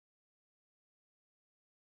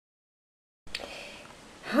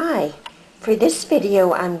For this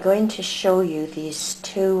video, I'm going to show you these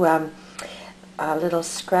two little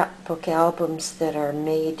scrapbook albums that are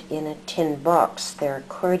made in a tin box. They're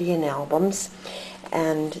accordion albums,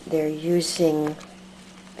 and they're using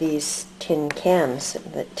these tin cans,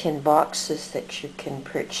 the tin boxes that you can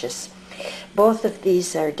purchase. Both of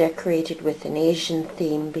these are decorated with an Asian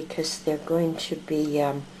theme because they're going to be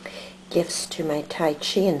gifts to my Tai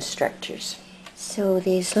Chi instructors. So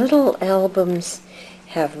these little albums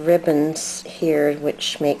have ribbons here,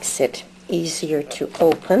 which makes it easier to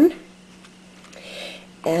open.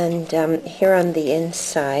 And here on the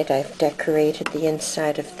inside, I've decorated the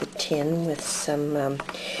inside of the tin with some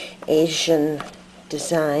Asian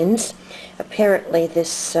designs. Apparently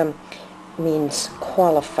this means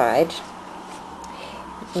qualified.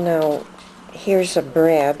 Now, here's a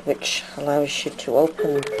brad which allows you to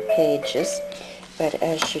open the pages, but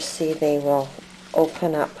as you see, they will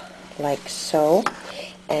open up like so.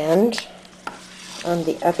 And on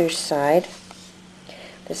the other side,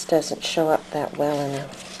 this doesn't show up that well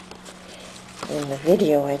in the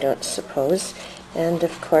video, I don't suppose. And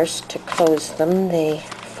of course, to close them, they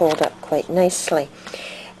fold up quite nicely.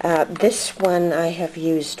 This one I have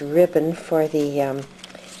used ribbon for the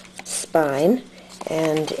spine,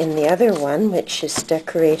 and in the other one, which is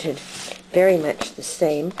decorated very much the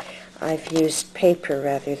same, I've used paper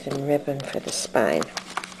rather than ribbon for the spine.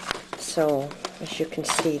 So, as you can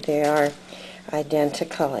see, they are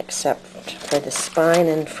identical except for the spine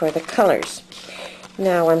and for the colors.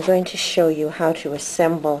 Now I'm going to show you how to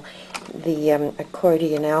assemble the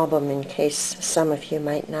accordion album in case some of you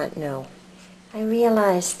might not know. I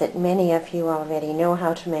realize that many of you already know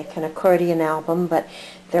how to make an accordion album, but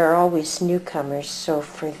there are always newcomers, so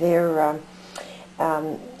for their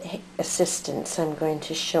assistance I'm going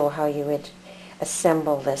to show how you would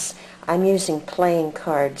assemble this. I'm using playing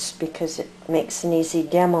cards because it makes an easy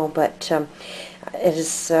demo, but it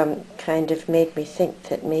has kind of made me think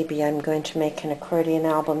that maybe I'm going to make an accordion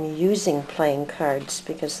album using playing cards,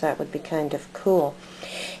 because that would be kind of cool.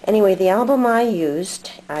 Anyway, the album I used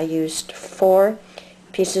 4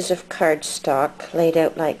 pieces of cardstock laid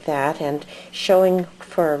out like that, and showing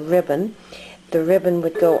for a ribbon. The ribbon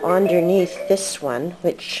would go underneath this one,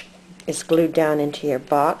 which is glued down into your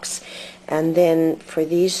box, and then for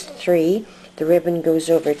these 3, the ribbon goes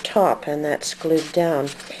over top, and that's glued down.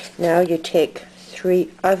 Now you take 3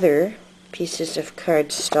 other pieces of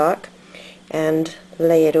cardstock and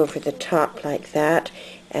lay it over the top like that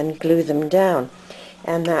and glue them down.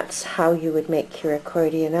 And that's how you would make your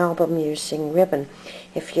accordion album using ribbon.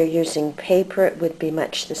 If you're using paper, it would be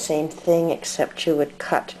much the same thing, except you would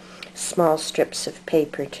cut small strips of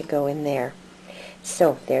paper to go in there.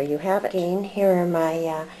 So there you have it. Again, here are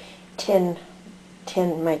my tin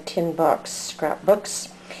box scrapbooks.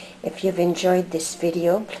 If you've enjoyed this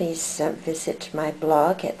video, please visit my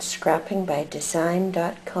blog at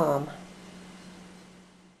scrappingbydesign.com.